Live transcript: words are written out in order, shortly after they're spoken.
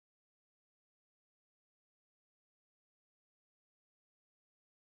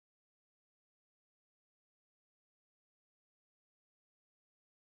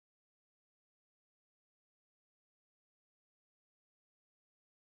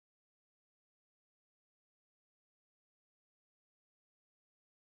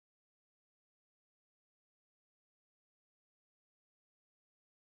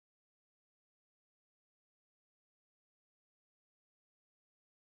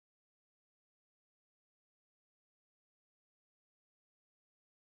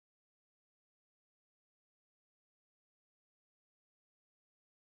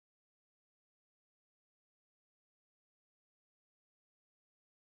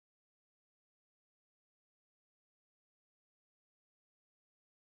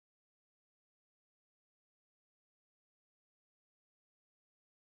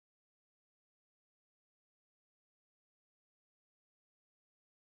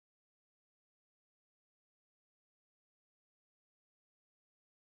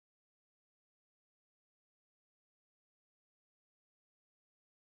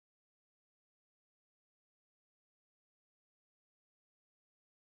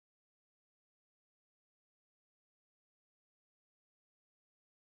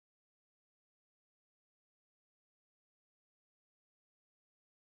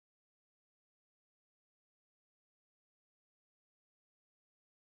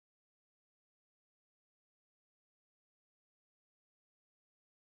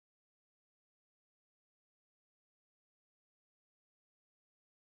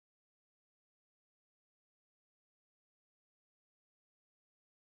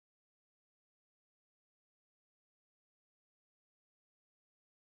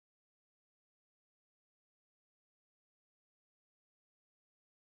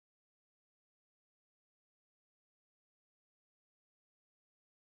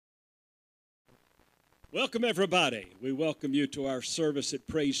Welcome, everybody. We welcome you to our service at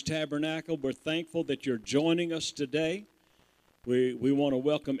Praise Tabernacle. We're thankful that you're joining us today. We want to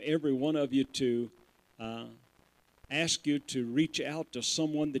welcome every one of you to ask you to reach out to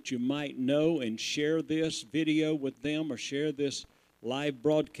someone that you might know and share this video with them or share this live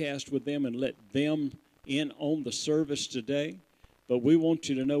broadcast with them and let them in on the service today. But we want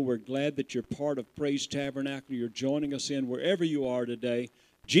you to know we're glad that you're part of Praise Tabernacle. You're joining us in wherever you are today.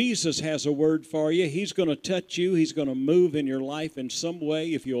 Jesus has a word for you. He's going to touch you. He's going to move in your life in some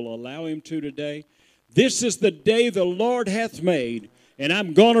way if you'll allow him to today. This is the day the Lord hath made, and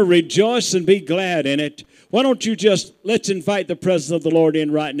I'm going to rejoice and be glad in it. Why don't you let's invite the presence of the Lord in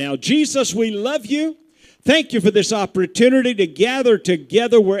right now. Jesus, we love you. Thank you for this opportunity to gather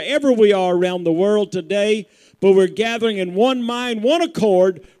together wherever we are around the world today. But we're gathering in one mind, one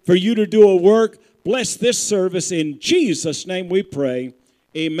accord for you to do a work. Bless this service. In Jesus' name we pray.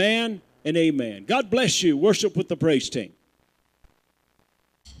 Amen and amen. God bless you. Worship with the praise team.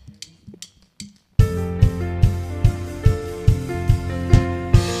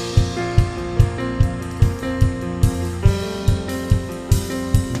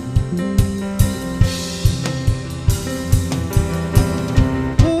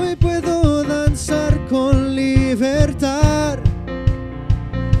 Hoy puedo danzar con libertad,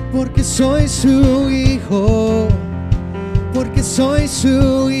 porque soy su hijo. Porque soy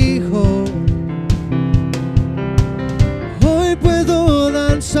su hijo. Hoy puedo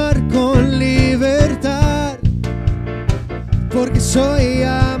danzar con libertad, porque soy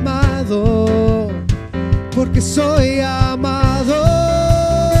amado, porque soy amado.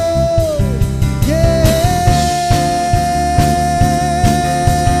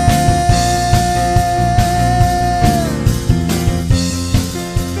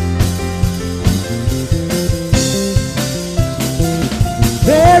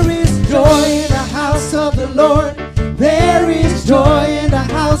 There is joy in the house of the Lord. There is joy in the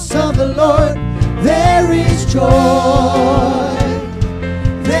house of the Lord. There is joy.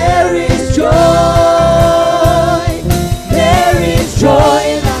 There is joy. There is joy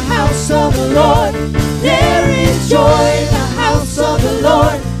in the house of the Lord. There is joy in the house of the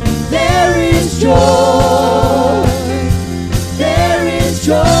Lord. There is joy. There is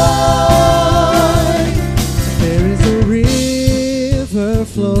joy.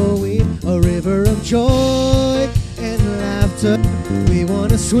 Flowing, a river of joy and laughter. We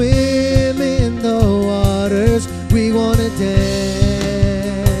want to swim in the waters. We want to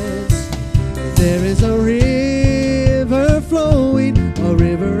dance. There is a river flowing, a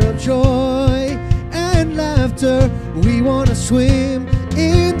river of joy and laughter. We want to swim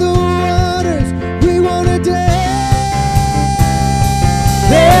in the waters. We want to dance.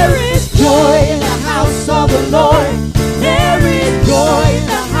 There is joy in the house of the Lord. There is joy in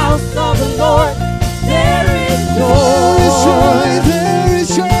the house of the Lord. There is joy. There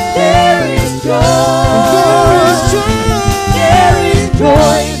is joy. There is joy. There is joy. There is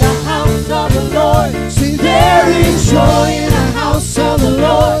joy in the house of the Lord. See, there is joy in the house of the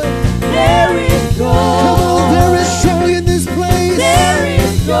Lord. There is joy. Come on, there is joy in this place. There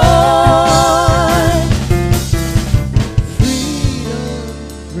is joy. Freedom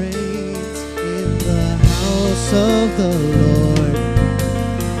reigns in the house of the Lord.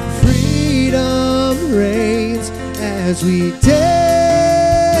 Freedom reigns as we dance.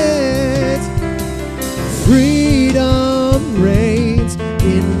 Freedom reigns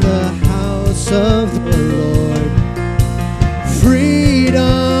in the house of the Lord.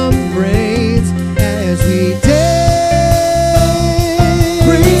 Freedom reigns as we dance.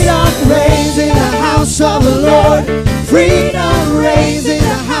 Freedom reigns in the house of the Lord. Freedom reigns in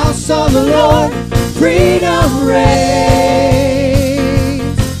the house of the Lord. Freedom reigns.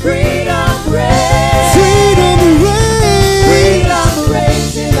 Freedom reigns. Freedom reigns. Freedom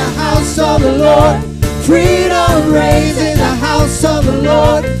reigns in the house of the Lord. Freedom reigns in the house of the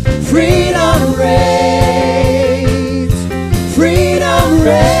Lord. Freedom reigns. Freedom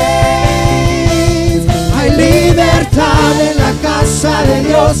reigns. Hay libertad en la casa de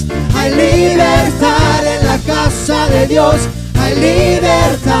Dios. Hay libertad en la casa de Dios. Hay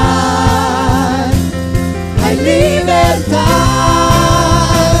libertad. Hay libertad.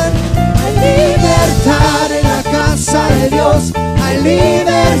 Hay libertad en la casa de Dios. Hay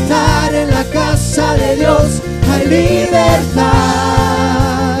libertad en la casa de Dios. Hay libertad.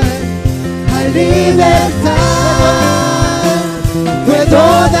 Hay libertad.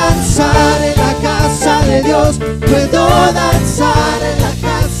 Puedo danzar en la casa de Dios. Puedo danzar en la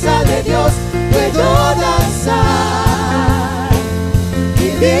casa de Dios. Puedo danzar y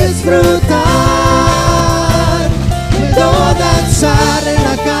disfrutar. Puedo danzar en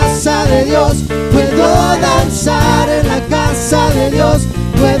la casa de Dios. Puedo juntos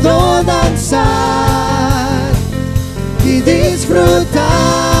puedo danzar y disfrutar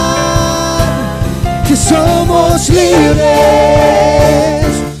que somos libres,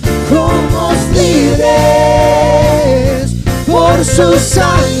 somos libres por su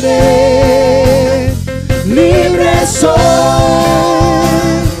sangre, libres soy.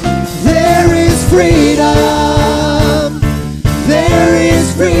 There is freedom, there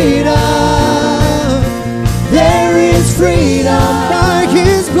is freedom, there is freedom by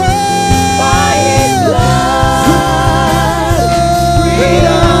His blood, by His blood,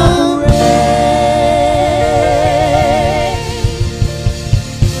 freedom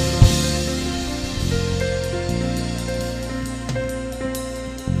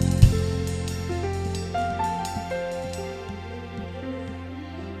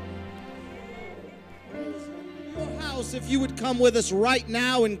If you would come with us right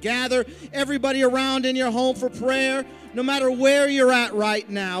now and gather everybody around in your home for prayer, no matter where you're at right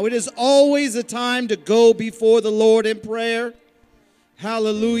now. It is always a time to go before the Lord in prayer.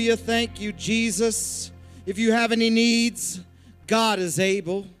 Hallelujah. Thank you, Jesus. If you have any needs, God is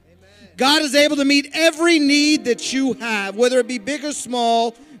able. Amen. God is able to meet every need that you have, whether it be big or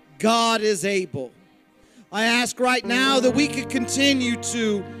small. God is able. I ask right now that we could continue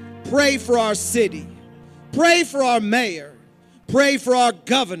to pray for our city. Pray for our mayor. Pray for our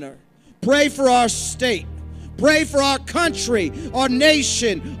governor. Pray for our state. Pray for our country, our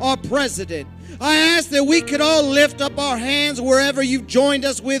nation, our president. I ask that we could all lift up our hands wherever you've joined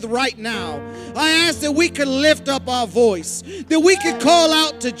us with right now. I ask that we could lift up our voice, that we could call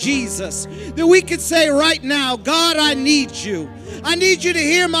out to Jesus, that we could say right now, God, I need you. I need you to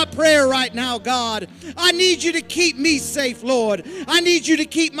hear my prayer right now, God. I need you to keep me safe, Lord. I need you to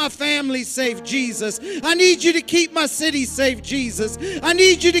keep my family safe, Jesus. I need you to keep my city safe, Jesus. I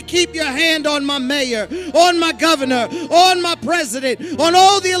need you to keep your hand on my mayor, on my governor, on my president, on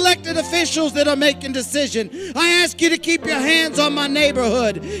all the elected officials that are making decisions. I ask you to keep your hands on my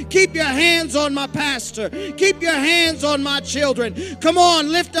neighborhood. Keep your hands on my pastor. Keep your hands on my children. Come on,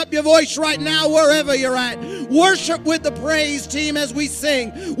 lift up your voice right now wherever you're at. Worship with the praise team as we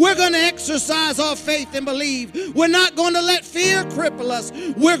sing. We're going to exercise our faith and believe. We're not going to let fear cripple us.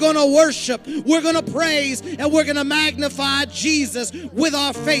 We're going to worship. We're going to praise, and we're going to magnify Jesus with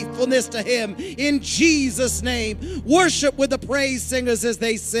our faithfulness to Him. In Jesus' name, worship with the praise singers as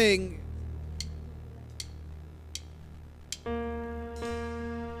they sing.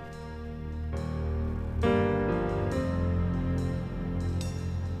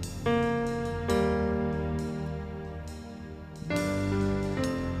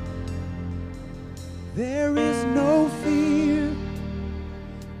 There is no fear,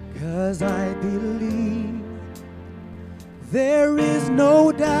 'cause I believe. There is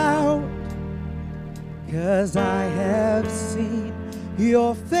no doubt, 'cause I have seen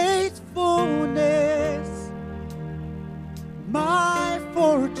your faithfulness, my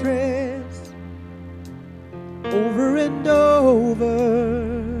fortress, over and over.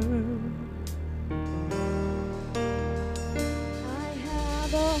 I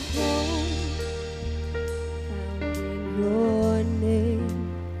have a home your name.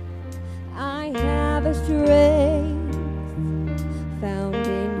 I have a strength found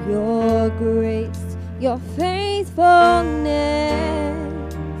in your grace, your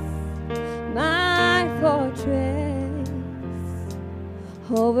faithfulness, my fortress,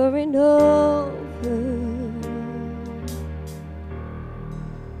 over and over.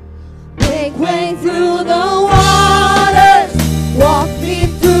 Make way through the waters, walk me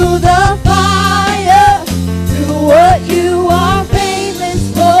through the fire. What you are famous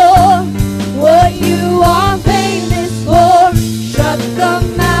for, what you are famous for. Shut the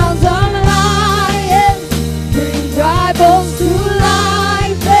mouths of lions, bring dry bones to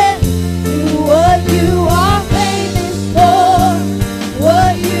life, and do what you are famous for,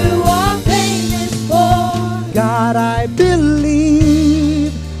 what you are famous for. God, I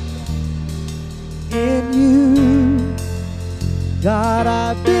believe in you. God,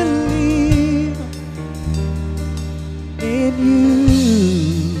 I believe in you.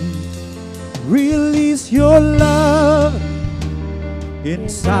 Release your love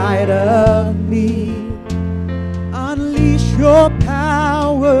inside of me. Unleash your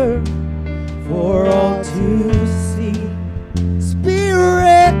power for all to see.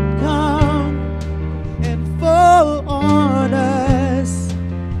 Spirit, come and fall on us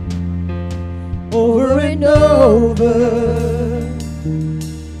over and over.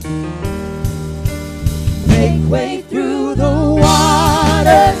 Make way through the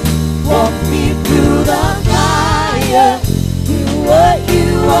waters, walk me through the fire. Do what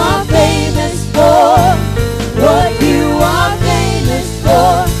you are famous for, what you are famous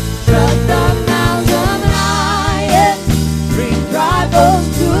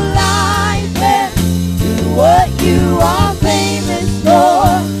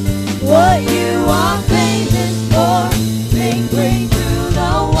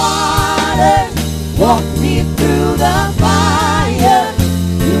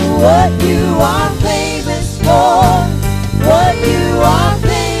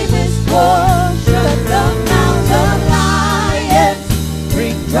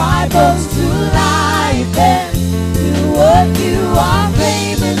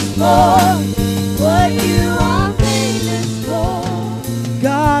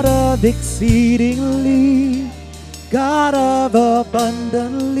God of exceedingly, God of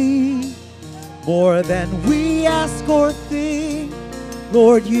abundantly, more than we ask or think.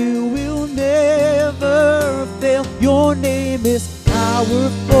 Lord, you will never fail. Your name is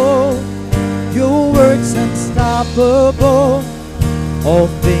powerful, your word's unstoppable. All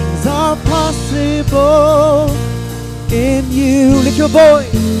things are possible in you. Lift your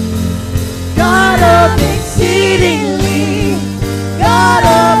voice. God of exceedingly, God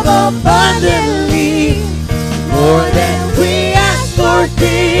of abundantly, more than we ask or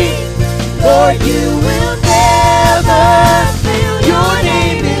think. Lord, you will never fail. Your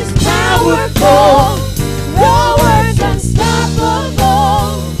name is powerful, your word's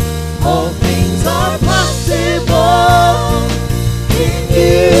unstoppable. All things are possible in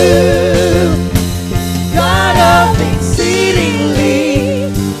you. God of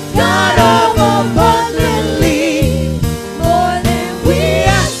exceedingly, God of abundantly, more than we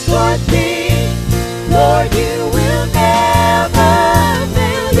ask or think. Lord, you will never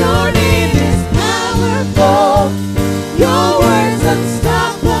fail. Your name is powerful, your word's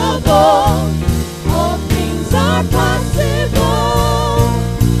unstoppable. All things are possible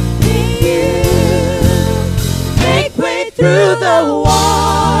in you. Make way through the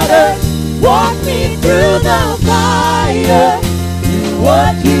water, walk me through the fire. Do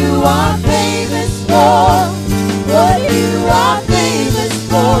what you are famous for, what you are famous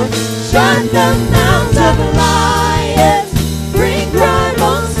for. Shut the mouths of lions, bring dry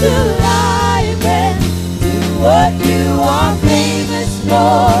bones to life, and do what you are famous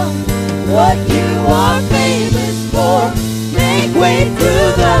for, what you are famous for. Make way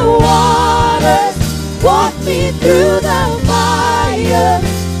through the waters, walk me through the fire.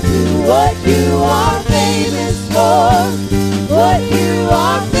 Do what you are famous for, what you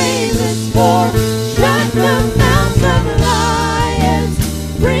are famous for. Shut the mouths of lions,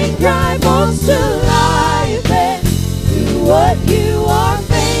 bring dry bones to life, and do what you are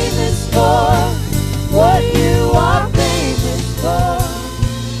famous for, what you are famous for.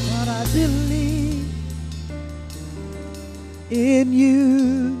 God, I believe in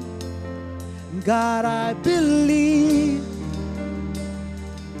you. God, I believe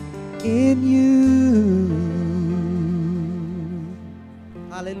in you.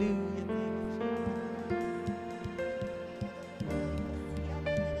 Hallelujah.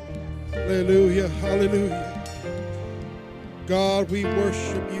 Hallelujah, hallelujah. God, we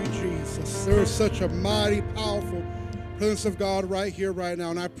worship you, Jesus. There is such a mighty, powerful presence of God right here, right now.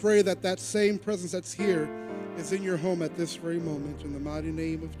 And I pray that that same presence that's here is in your home at this very moment, in the mighty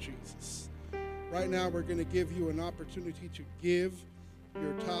name of Jesus. Right now, we're going to give you an opportunity to give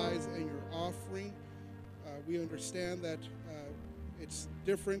your tithes and your offering. We understand that it's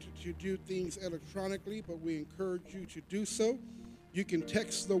different to do things electronically, but we encourage you to do so. You can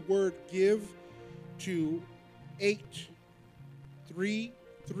text the word give to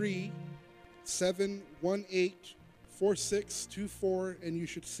 833-718-4624, and you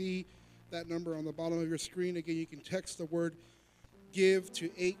should see that number on the bottom of your screen. Again, you can text the word give to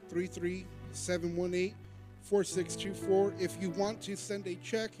 833-718-4624. If you want to send a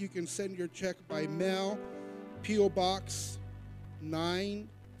check, you can send your check by mail, P.O. Box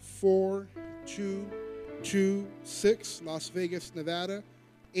 94226, Las Vegas, Nevada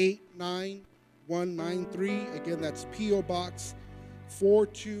 89193. Again, that's P.O. Box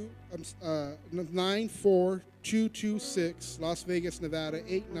 94226, Las Vegas, Nevada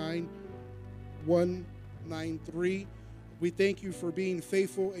 89193. We thank you for being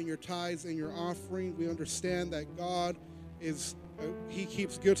faithful in your tithes and your offering. We understand that God is, He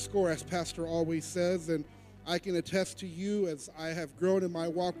keeps good score, as Pastor always says, and I can attest to you as I have grown in my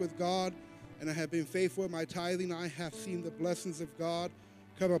walk with God and I have been faithful in my tithing. I have seen the blessings of God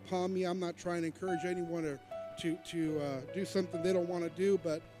come upon me. I'm not trying to encourage anyone to do something they don't want to do,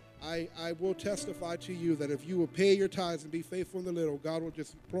 but I will testify to you that if you will pay your tithes and be faithful in the little, God will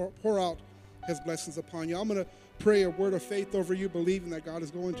just pour out His blessings upon you. I'm going to pray a word of faith over you, believing that God is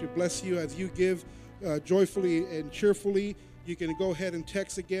going to bless you as you give joyfully and cheerfully. You can go ahead and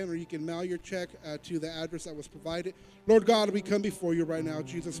text again, or you can mail your check to the address that was provided. Lord God, we come before you right now,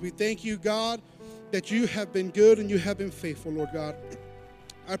 Jesus. We thank you, God, that you have been good and you have been faithful, Lord God.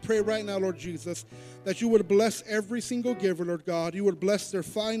 I pray right now, Lord Jesus, that you would bless every single giver, Lord God. You would bless their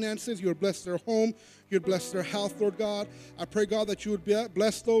finances. You would bless their home. You would bless their health, Lord God. I pray, God, that you would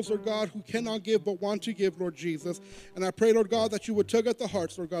bless those, Lord God, who cannot give but want to give, Lord Jesus. And I pray, Lord God, that you would tug at the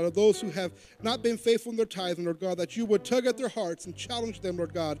hearts, Lord God, of those who have not been faithful in their tithing, Lord God, that you would tug at their hearts and challenge them,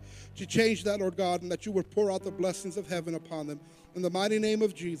 Lord God, to change that, Lord God, and that you would pour out the blessings of heaven upon them. In the mighty name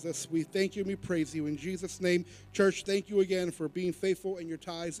of Jesus, we thank you and we praise you. In Jesus' name, church, thank you again for being faithful in your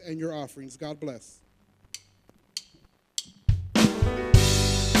tithes and your offerings. God bless.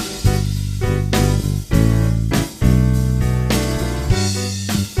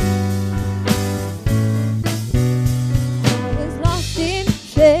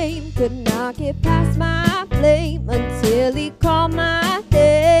 Could not get past my blame until he called my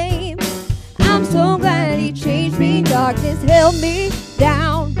name. I'm so glad he changed me. Darkness held me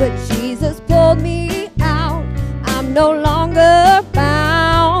down, but Jesus pulled me out. I'm no longer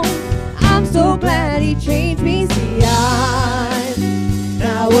bound. I'm so glad he changed me. See, I'm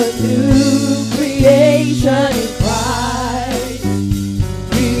now a new creation in Christ.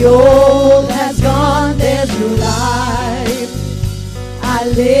 The old has gone, there's new life. I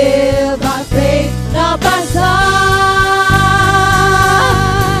live by faith, not by sight.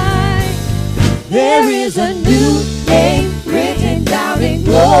 There is a new name written down in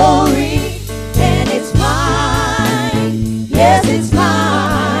glory, and it's mine. Yes, it's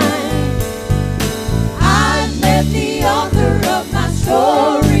mine. I've met the author of my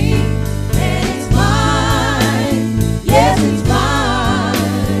story, and it's mine. Yes, it's mine.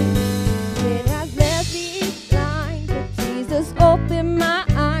 It has left me blind, but Jesus opened my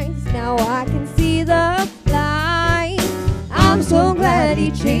eyes. Now I can see the light. I'm so glad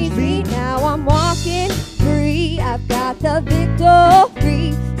he changed me. Now I'm walking free. I've got the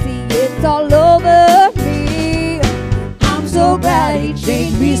victory. See, it's all over me. I'm so glad he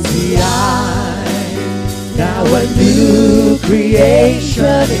changed me. See, I'm now a new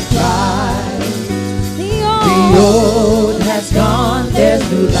creation in Christ. The old has gone, there's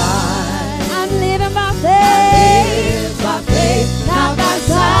new life. I'm living by faith. By faith, not by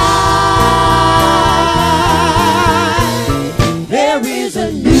sight. There is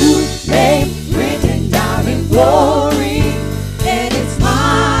a new name written down in glory, and it's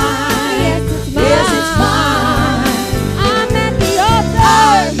mine. Yes, it's mine. Yes, it's mine. I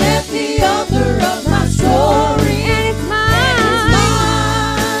met the author of my story, and it's mine. And it's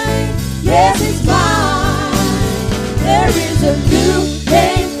mine. Yes, it's mine. There is a new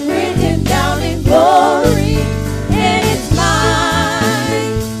name written down in glory, and it's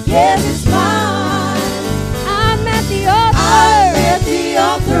mine. Yes, it's mine. I met the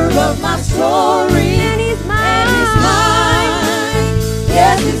author of my story, and he's mine. And he's mine.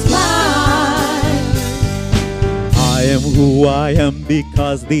 Yes, it's mine. I am who I am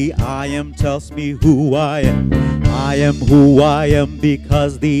because the I am tells me who I am. I am who I am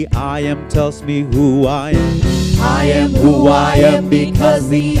because the I am tells me who I am. I am who I am because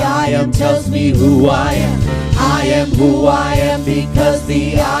the I am tells me who I am. I am who I am because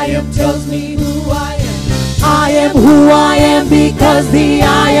the I am tells me who I am. I am who I am because the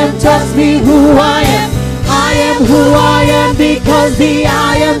I am tells me who I am. I am who I am because the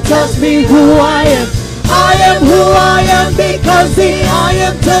I am tells me who I am. I am who I am because the I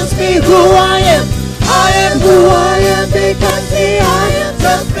am tells me who I am. I am who I am because the I am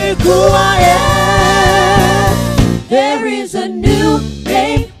tells me who I am. There is a new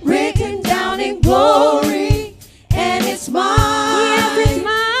name written down in glory, and it's mine. Yes, it's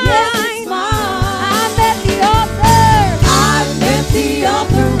mine. Yes, it's mine. I met the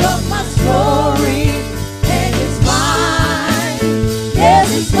author of my story, and it's mine. Yes,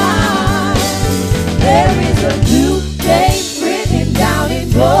 it's mine. There is a new name written down in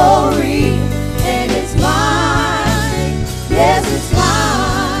glory, and it's mine. Yes, it's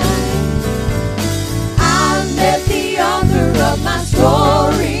mine. I met the author of my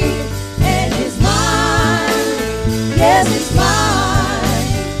story, and it's mine. Yes, it's mine.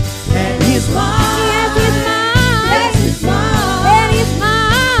 And he's mine. Yes, it's mine. Yes, it's mine. And he's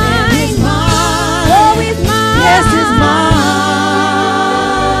mine. And he's mine. Oh, he's mine. Yes, it's mine.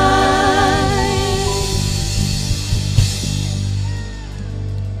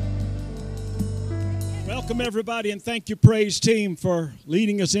 Welcome, everybody, and thank you, praise team, for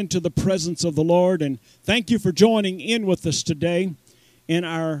leading us into the presence of the Lord. And thank you for joining in with us today in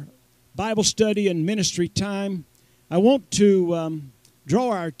our Bible study and ministry time. I want to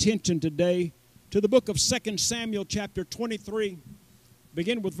draw our attention today to the book of 2 Samuel chapter 23,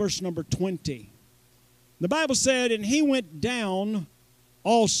 begin with verse number 20. The Bible said, "And he went down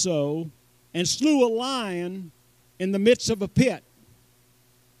also and slew a lion in the midst of a pit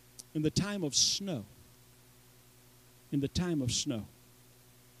in the time of snow." In the time of snow.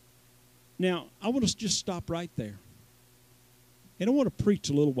 Now, I want to just stop right there. And I want to preach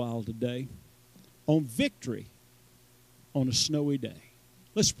a little while today on victory on a snowy day.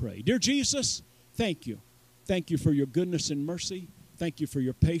 Let's pray. Dear Jesus, thank you. Thank you for your goodness and mercy. Thank you for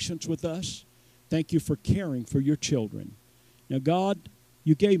your patience with us. Thank you for caring for your children. Now, God,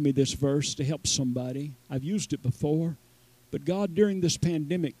 you gave me this verse to help somebody. I've used it before. But God, during this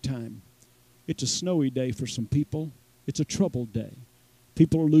pandemic time, it's a snowy day for some people. It's a troubled day.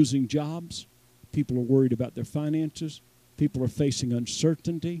 People are losing jobs. People are worried about their finances. People are facing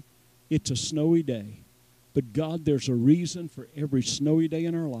uncertainty. It's a snowy day. But God, there's a reason for every snowy day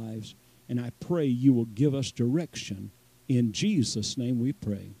in our lives, and I pray you will give us direction. In Jesus' name we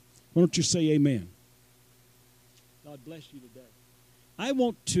pray. Why don't you say amen? God bless you today. I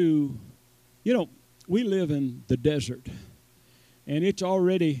want to, we live in the desert, and it's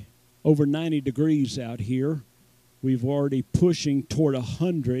already over 90 degrees out here. We've already pushing toward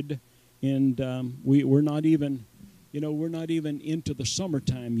 100, and we're not even, we're not even into the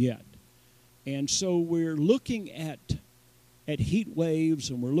summertime yet. And so we're looking at heat waves,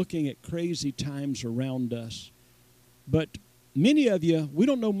 and we're looking at crazy times around us. But many of you, we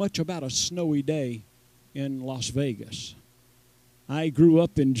don't know much about a snowy day in Las Vegas. I grew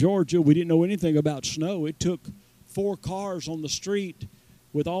up in Georgia. We didn't know anything about snow. It took 4 cars on the street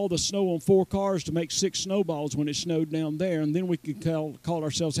with all the snow on 4 cars to make 6 snowballs when it snowed down there, and then we could call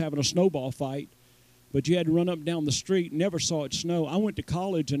ourselves having a snowball fight. But you had to run up and down the street, never saw it snow. I went to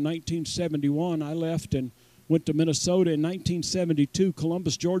college in 1971. I left and went to Minnesota in 1972.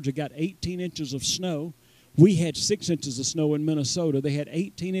 Columbus, Georgia got 18 inches of snow. We had 6 inches of snow in Minnesota. They had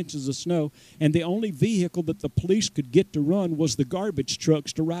 18 inches of snow, and the only vehicle that the police could get to run was the garbage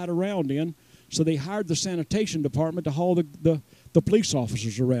trucks to ride around in. So they hired the sanitation department to haul the police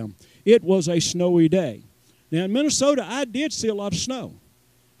officers around. It was a snowy day. Now in Minnesota, I did see a lot of snow.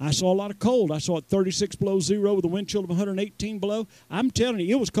 I saw a lot of cold. I saw it 36 below zero with a wind chill of 118 below. I'm telling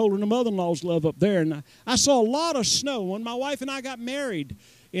you, it was colder than the mother-in-law's love up there. And I saw a lot of snow. When my wife and I got married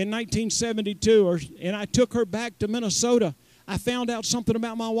in 1972, and I took her back to Minnesota, I found out something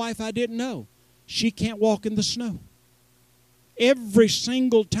about my wife I didn't know. She can't walk in the snow. Every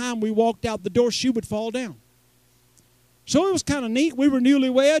single time we walked out the door, she would fall down. So it was kind of neat. We were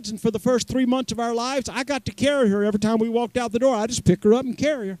newlyweds, and for the first 3 months of our lives, I got to carry her every time we walked out the door. I just pick her up and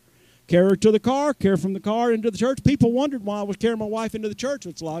carry her. Carry her to the car, carry from the car into the church. People wondered why I was carrying my wife into the church.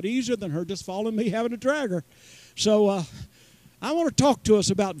 It's a lot easier than her just following me having to drag her. So I want to talk to us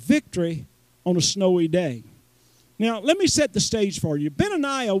about victory on a snowy day. Now, let me set the stage for you.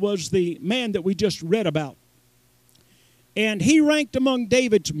 Benaiah was the man that we just read about, and he ranked among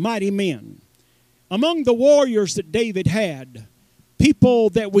David's mighty men. Among the warriors that David had, people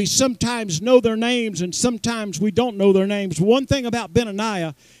that we sometimes know their names and sometimes we don't know their names. One thing about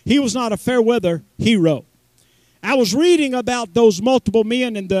Benaiah, he was not a fair weather hero. I was reading about those multiple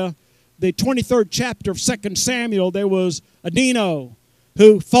men in the 23rd chapter of 2 Samuel. There was Adino,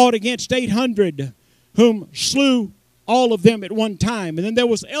 who fought against 800, whom slew all of them at one time. And then there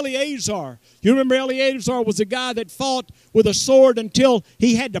was Eleazar. You remember Eleazar was a guy that fought with a sword until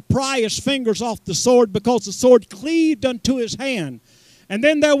he had to pry his fingers off the sword because the sword cleaved unto his hand. And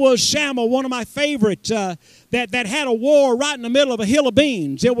then there was Shammah, one of my favorites, that had a war right in the middle of a hill of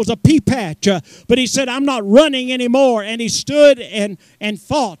beans. It was a pea patch, but he said, I'm not running anymore. And he stood and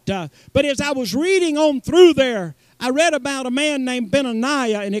fought. But as I was reading on through there, I read about a man named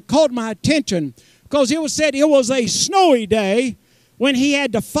Benaiah, and it caught my attention because it was said it was a snowy day when he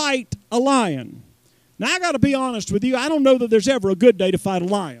had to fight a lion. Now, I got to be honest with you. I don't know that there's ever a good day to fight a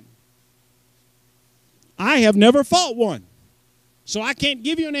lion. I have never fought one, so I can't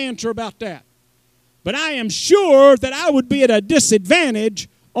give you an answer about that. But I am sure that I would be at a disadvantage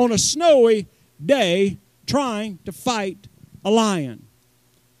on a snowy day trying to fight a lion.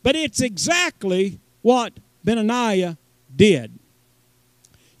 But it's exactly what Benaiah did.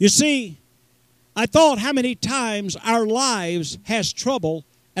 You see, I thought how many times our lives has trouble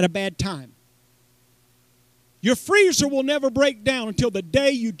at a bad time. Your freezer will never break down until the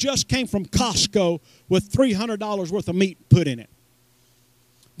day you just came from Costco with $300 worth of meat put in it.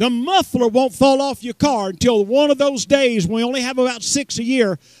 The muffler won't fall off your car until one of those days, we only have about 6 a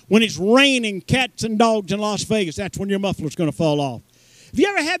year, when it's raining cats and dogs in Las Vegas. That's when your muffler's going to fall off. Have you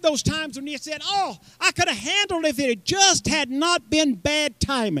ever had those times when you said, oh, I could have handled it if it just had not been bad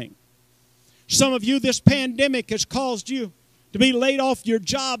timing? Some of you, this pandemic has caused you to be laid off your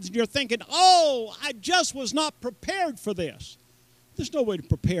jobs, and you're thinking, oh, I just was not prepared for this. There's no way to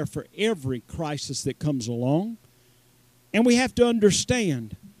prepare for every crisis that comes along. And we have to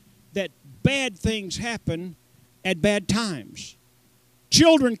understand that bad things happen at bad times.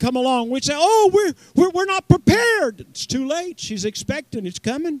 Children come along, we say, oh, we're not prepared. It's too late. She's expecting. It's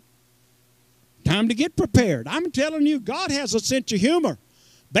coming. Time to get prepared. I'm telling you, God has a sense of humor.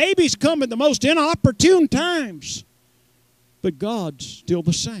 Babies come at the most inopportune times. But God's still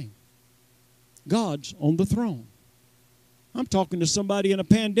the same. God's on the throne. I'm talking to somebody in a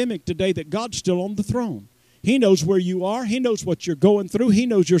pandemic today that God's still on the throne. He knows where you are. He knows what you're going through. He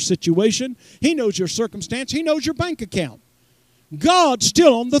knows your situation. He knows your circumstance. He knows your bank account. God's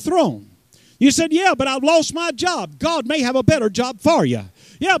still on the throne. You said, yeah, but I've lost my job. God may have a better job for you.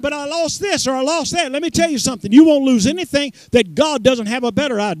 Yeah, but I lost this or I lost that. Let me tell you something. You won't lose anything that God doesn't have a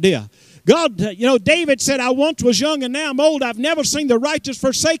better idea. God, David said, I once was young and now I'm old. I've never seen the righteous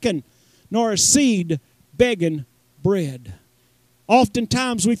forsaken, nor a seed begging bread.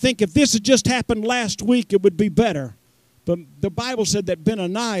 Oftentimes we think if this had just happened last week, it would be better. But the Bible said that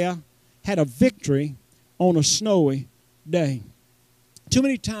Benaiah had a victory on a snowy day. Too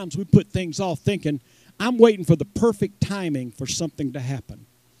many times we put things off thinking, I'm waiting for the perfect timing for something to happen.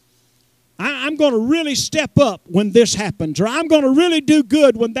 I'm going to really step up when this happens, or I'm going to really do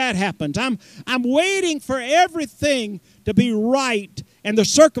good when that happens. I'm waiting for everything to be right and the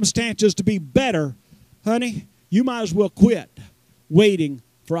circumstances to be better. Honey, you might as well quit waiting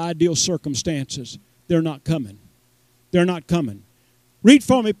for ideal circumstances. They're not coming. They're not coming. Read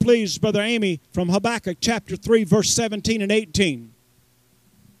for me, please, Brother Amy, from Habakkuk chapter 3, verse 17 and 18.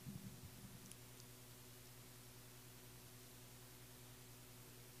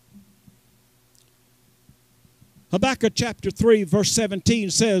 Habakkuk chapter 3, verse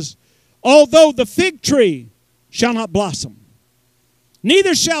 17 says, although the fig tree shall not blossom,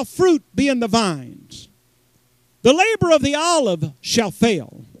 neither shall fruit be in the vines, the labor of the olive shall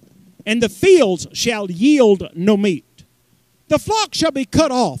fail, and the fields shall yield no meat. The flock shall be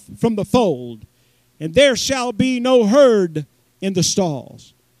cut off from the fold, and there shall be no herd in the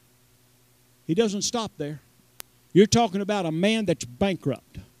stalls. He doesn't stop there. You're talking about a man that's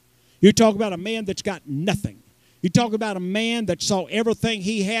bankrupt. You're talking about a man that's got nothing. You talk about a man that saw everything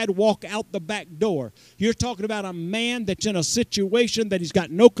he had walk out the back door. You're talking about a man that's in a situation that he's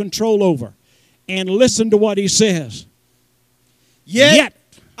got no control over. And listen to what he says. Yet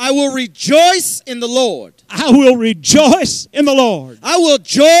I will rejoice in the Lord. I will rejoice in the Lord. I will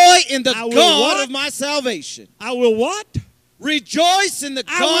joy in the God of my salvation. I will what? Rejoice in the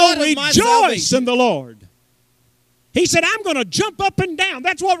God of my salvation. I will rejoice in the Lord. He said, I'm going to jump up and down.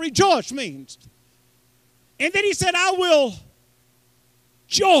 That's what rejoice means. And then he said, I will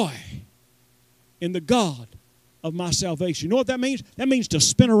joy in the God of my salvation. You know what that means? That means to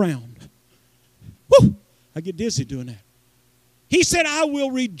spin around. Woo! I get dizzy doing that. He said, I will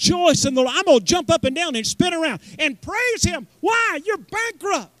rejoice in the Lord. I'm going to jump up and down and spin around and praise Him. Why? You're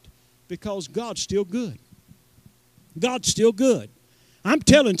bankrupt. Because God's still good. God's still good. I'm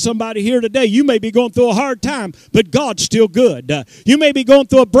telling somebody here today, you may be going through a hard time, but God's still good. You may be going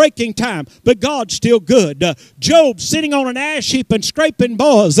through a breaking time, but God's still good. Job, sitting on an ash heap and scraping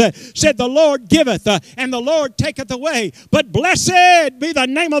boughs, said, the Lord giveth, and the Lord taketh away. But blessed be the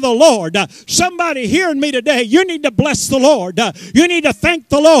name of the Lord. Somebody hearing me today, you need to bless the Lord. You need to thank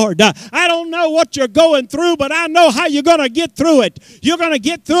the Lord. I don't know what you're going through, but I know how you're going to get through it. You're going to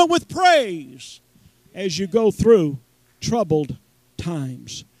get through it with praise as you go through troubled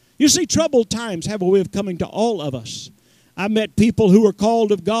times. You see, troubled times have a way of coming to all of us. I met people who are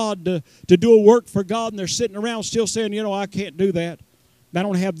called of God to do a work for God, and they're sitting around still saying, I can't do that. I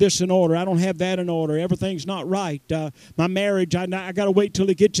don't have this in order. I don't have that in order. Everything's not right. My marriage, I got to wait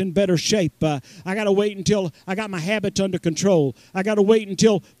till it gets in better shape. I got to wait until I got my habits under control. I got to wait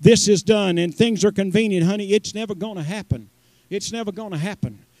until this is done and things are convenient. Honey, it's never going to happen. It's never going to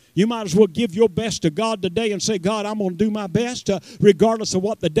happen. You might as well give your best to God today and say, God, I'm going to do my best regardless of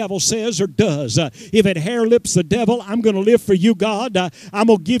what the devil says or does. If it hair lips the devil, I'm going to live for you, God. I'm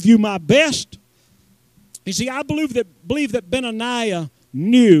going to give you my best. You see, I believe that Benaiah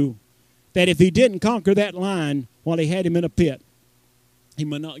knew that if he didn't conquer that lion while he had him in a pit, he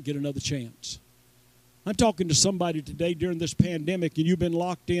might not get another chance. I'm talking to somebody today during this pandemic, and you've been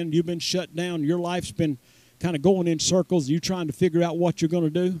locked in, you've been shut down, your life's been kind of going in circles, you're trying to figure out what you're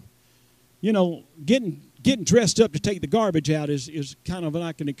going to do. Getting dressed up to take the garbage out is kind of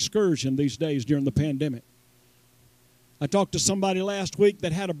like an excursion these days during the pandemic. I talked to somebody last week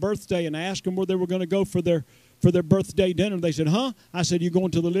that had a birthday, and I asked them where they were going to go for their birthday dinner. They said, I said, you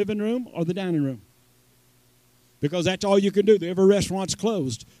going to the living room or the dining room? Because that's all you can do. Every restaurant's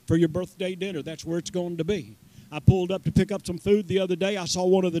closed for your birthday dinner. That's where it's going to be. I pulled up to pick up some food the other day. I saw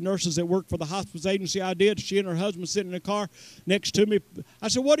one of the nurses that worked for the hospice agency I did. She and her husband sitting in the car next to me. I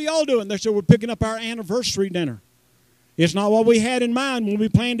said, what are y'all doing? They said, we're picking up our anniversary dinner. It's not what we had in mind when we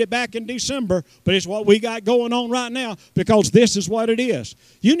planned it back in December, but it's what we got going on right now because this is what it is.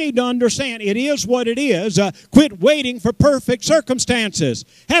 You need to understand it is what it is. Quit waiting for perfect circumstances.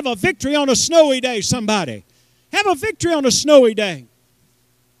 Have a victory on a snowy day, somebody. Have a victory on a snowy day.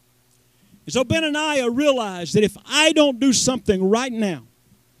 And so Benaniah realized that if I don't do something right now,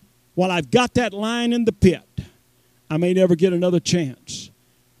 while I've got that lion in the pit, I may never get another chance.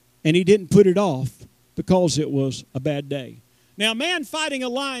 And he didn't put it off because it was a bad day. Now, a man fighting a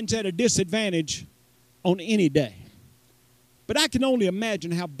lion's at a disadvantage on any day. But I can only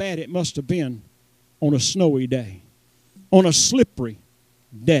imagine how bad it must have been on a snowy day, on a slippery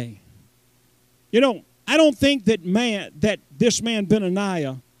day. You know, I don't think that this man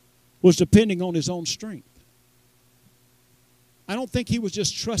Benaniah was depending on his own strength. I don't think he was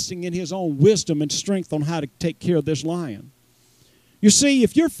just trusting in his own wisdom and strength on how to take care of this lion. You see,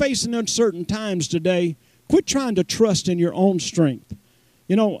 if you're facing uncertain times today, quit trying to trust in your own strength.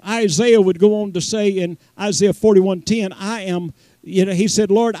 You know, Isaiah would go on to say in Isaiah 41:10, he said,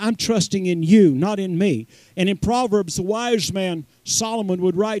 Lord, I'm trusting in you, not in me. And in Proverbs, the wise man Solomon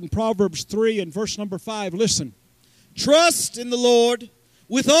would write in Proverbs 3 and verse number 5, listen. Trust in the Lord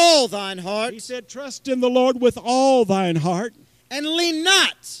with all thine heart. He said, trust in the Lord with all thine heart. And lean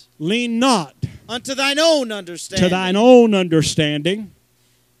not. Lean not. Unto thine own understanding. To thine own understanding.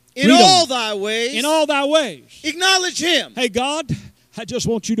 In all thy ways. In all thy ways. Acknowledge him. Hey, God, I just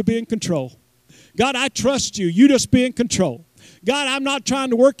want you to be in control. God, I trust you. You just be in control. God, I'm not trying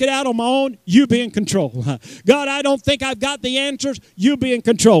to work it out on my own. You be in control. God, I don't think I've got the answers. You be in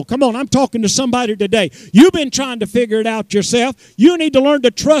control. Come on, I'm talking to somebody today. You've been trying to figure it out yourself. You need to learn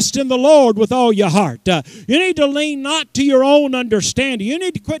to trust in the Lord with all your heart. You need to lean not to your own understanding. You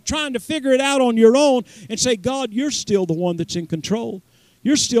need to quit trying to figure it out on your own and say, God, you're still the one that's in control.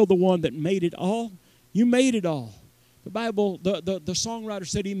 You're still the one that made it all. You made it all. The Bible, the songwriter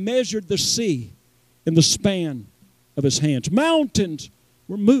said he measured the sea in the span of his hands. Mountains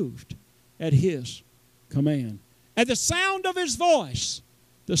were moved at his command. At the sound of his voice,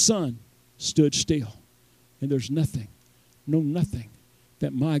 the sun stood still. And there's nothing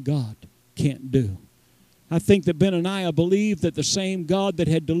that my God can't do. I think that Benaniah believed that the same God that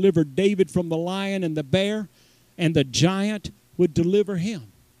had delivered David from the lion and the bear and the giant would deliver him.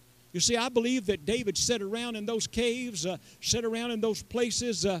 You see, I believe that David sat around in those caves, sat around in those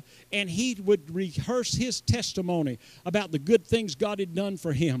places, and he would rehearse his testimony about the good things God had done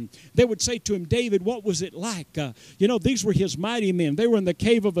for him. They would say to him, David, what was it like? These were his mighty men. They were in the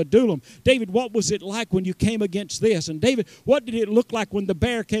cave of Adullam. David, what was it like when you came against this? And David, what did it look like when the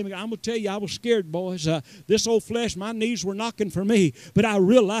bear came? I'm going to tell you, I was scared, boys. This old flesh, my knees were knocking for me. But I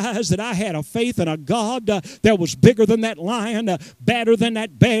realized that I had a faith in a God that was bigger than that lion, badder than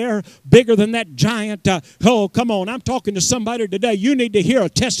that bear, bigger than that giant. Oh, come on. I'm talking to somebody today. You need to hear a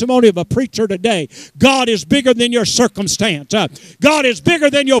testimony of a preacher today. God is bigger than your circumstance. God is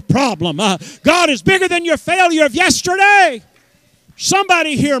bigger than your problem. God is bigger than your failure of yesterday.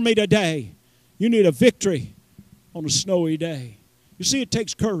 Somebody hear me today. You need a victory on a snowy day. You see, it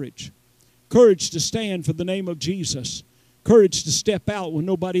takes courage. Courage to stand for the name of Jesus. Courage to step out when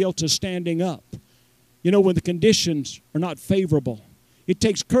nobody else is standing up. You know, when the conditions are not favorable. It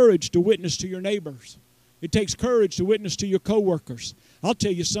takes courage to witness to your neighbors. It takes courage to witness to your coworkers. I'll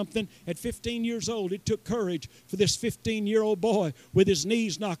tell you something. At 15 years old, it took courage for this 15-year-old boy with his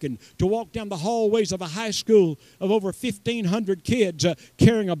knees knocking to walk down the hallways of a high school of over 1,500 kids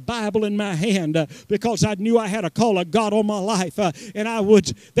carrying a Bible in my hand because I knew I had a call of God on my life.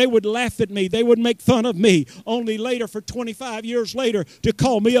 They would laugh at me. They would make fun of me. Only later, for 25 years later, to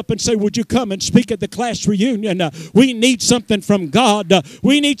call me up and say, would you come and speak at the class reunion? We need something from God.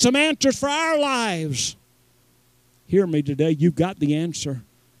 We need some answers for our lives. Hear me today. You've got the answer.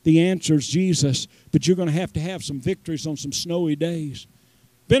 The answer is Jesus. But you're going to have some victories on some snowy days.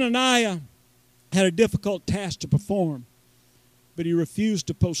 Benaniah had a difficult task to perform, but he refused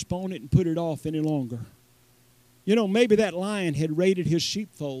to postpone it and put it off any longer. You know, maybe that lion had raided his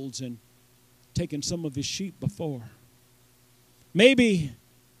sheepfolds and taken some of his sheep before. Maybe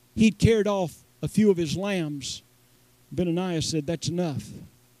he'd carried off a few of his lambs. Benaniah said, that's enough.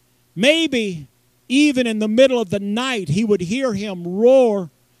 Maybe even in the middle of the night, he would hear him roar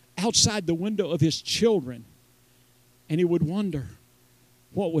outside the window of his children. And he would wonder,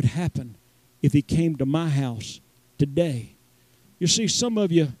 what would happen if he came to my house today? You see, some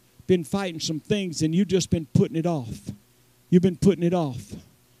of you have been fighting some things and you've just been putting it off. You've been putting it off.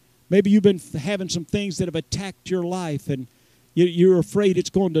 Maybe you've been having some things that have attacked your life and you're afraid it's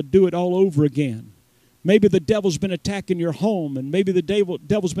going to do it all over again. Maybe the devil's been attacking your home, and maybe the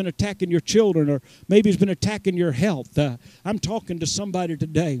devil's been attacking your children, or maybe he's been attacking your health. I'm talking to somebody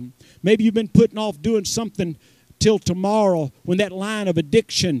today. Maybe you've been putting off doing something till tomorrow when that line of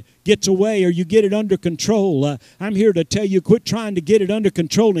addiction gets away or you get it under control. I'm here to tell you, quit trying to get it under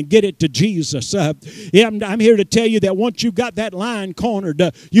control and get it to Jesus. I'm here to tell you that once you've got that line cornered,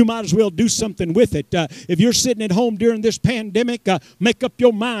 you might as well do something with it. If you're sitting at home during this pandemic, make up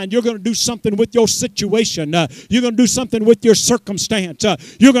your mind. You're going to do something with your situation. You're going to do something with your circumstance.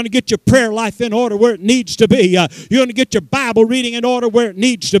 You're going to get your prayer life in order where it needs to be. You're going to get your Bible reading in order where it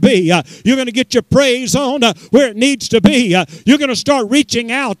needs to be. You're going to get your praise on where it needs to be. You're going to start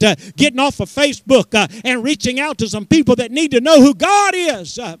reaching out, getting off of Facebook and reaching out to some people that need to know who God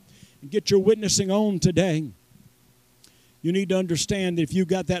is. Get your witnessing on today. You need to understand that if you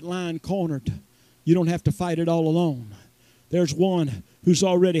got that line cornered, you don't have to fight it all alone. There's one who's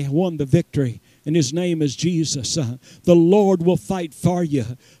already won the victory, and his name is Jesus. The Lord will fight for you,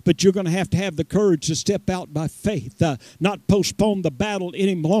 but you're going to have the courage to step out by faith, not postpone the battle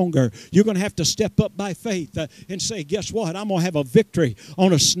any longer. You're going to have to step up by faith and say, guess what? I'm going to have a victory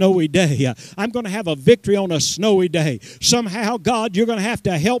on a snowy day. I'm going to have a victory on a snowy day. Somehow, God, you're going to have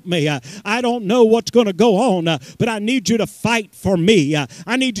to help me. I don't know what's going to go on, but I need you to fight for me.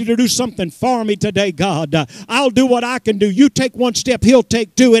 I need you to do something for me today, God. I'll do what I can do. You take one step, he'll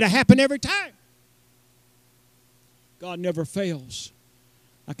take two. It'll happen every time. God never fails.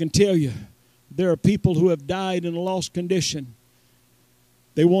 I can tell you, there are people who have died in a lost condition.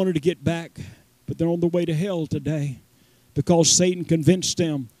 They wanted to get back, but they're on the way to hell today because Satan convinced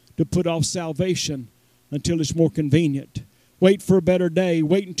them to put off salvation until it's more convenient. Wait for a better day.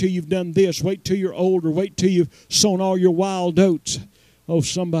 Wait until you've done this. Wait till you're older. Wait till you've sown all your wild oats. Oh,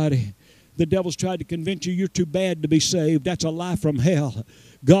 somebody, the devil's tried to convince you you're too bad to be saved. That's a lie from hell.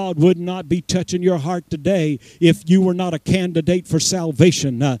 God would not be touching your heart today if you were not a candidate for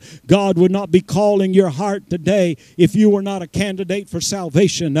salvation. God would not be calling your heart today if you were not a candidate for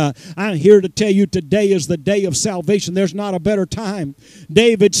salvation. I'm here to tell you today is the day of salvation. There's not a better time.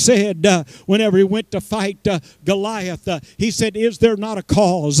 David said whenever he went to fight Goliath, he said, is there not a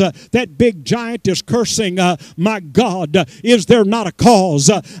cause? That big giant is cursing my God. Is there not a cause?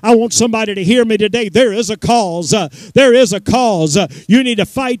 I want somebody to hear me today. There is a cause. There is a cause. You need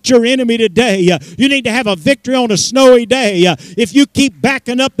to fight your enemy today. You need to have a victory on a snowy day. If you keep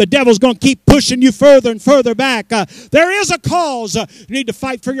backing up, the devil's going to keep pushing you further and further back. There is a cause. You need to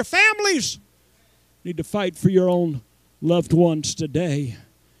fight for your families. You need to fight for your own loved ones today.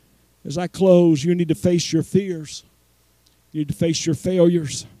 As I close, you need to face your fears. You need to face your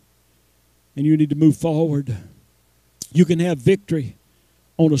failures. And you need to move forward. You can have victory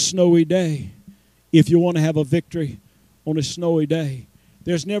on a snowy day if you want to have a victory on a snowy day.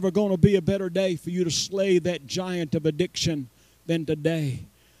 There's never going to be a better day for you to slay that giant of addiction than today.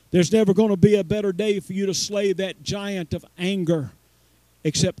 There's never going to be a better day for you to slay that giant of anger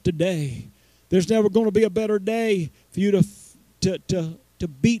except today. There's never going to be a better day for you to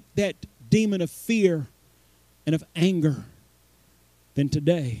beat that demon of fear and of anger than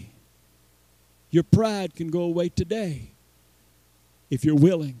today. Your pride can go away today if you're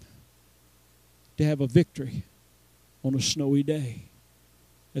willing to have a victory on a snowy day.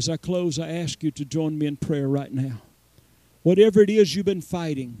 As I close, I ask you to join me in prayer right now. Whatever it is you've been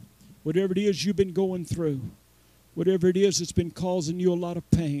fighting, whatever it is you've been going through, whatever it is that's been causing you a lot of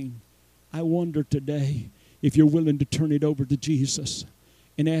pain, I wonder today if you're willing to turn it over to Jesus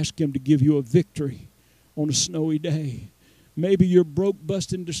and ask Him to give you a victory on a snowy day. Maybe you're broke,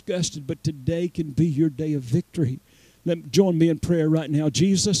 busted, and disgusted, but today can be your day of victory. Join me in prayer right now.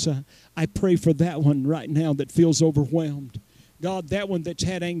 Jesus, I pray for that one right now that feels overwhelmed. God, that one that's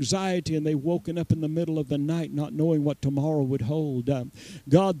had anxiety and they've woken up in the middle of the night not knowing what tomorrow would hold.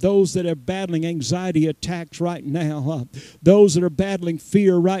 God, those that are battling anxiety attacks right now, those that are battling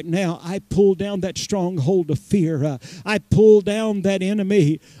fear right now, I pull down that stronghold of fear. I pull down that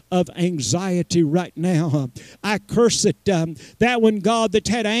enemy of anxiety right now. I curse it. That one, God, that's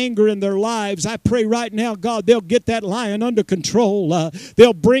had anger in their lives, I pray right now, God, they'll get that lion under control.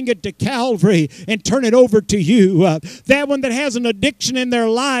 They'll bring it to Calvary and turn it over to you. That one that has an addiction in their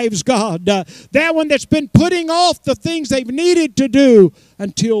lives, God, that one that's been putting off the things they've needed to do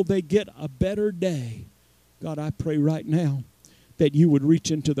until they get a better day. God, I pray right now that you would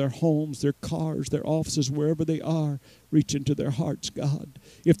reach into their homes, their cars, their offices, wherever they are, reach into their hearts, God.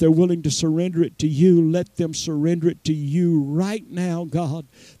 If they're willing to surrender it to you, let them surrender it to you right now, God,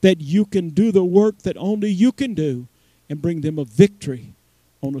 that you can do the work that only you can do and bring them a victory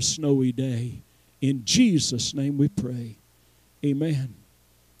on a snowy day. In Jesus' name we pray. Amen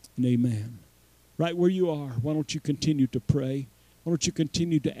and amen. Right where you are, why don't you continue to pray? Why don't you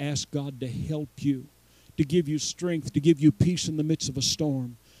continue to ask God to help you, to give you strength, to give you peace in the midst of a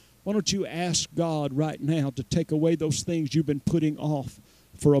storm? Why don't you ask God right now to take away those things you've been putting off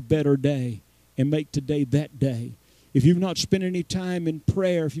for a better day and make today that day. If you've not spent any time in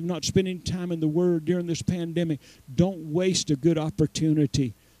prayer, if you've not spent any time in the Word during this pandemic, don't waste a good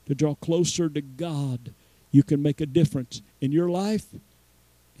opportunity to draw closer to God. You can make a difference in your life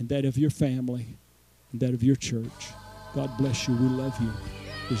and that of your family and that of your church. God bless you. We love you.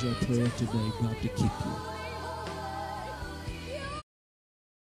 Is our prayer today, God, to keep you.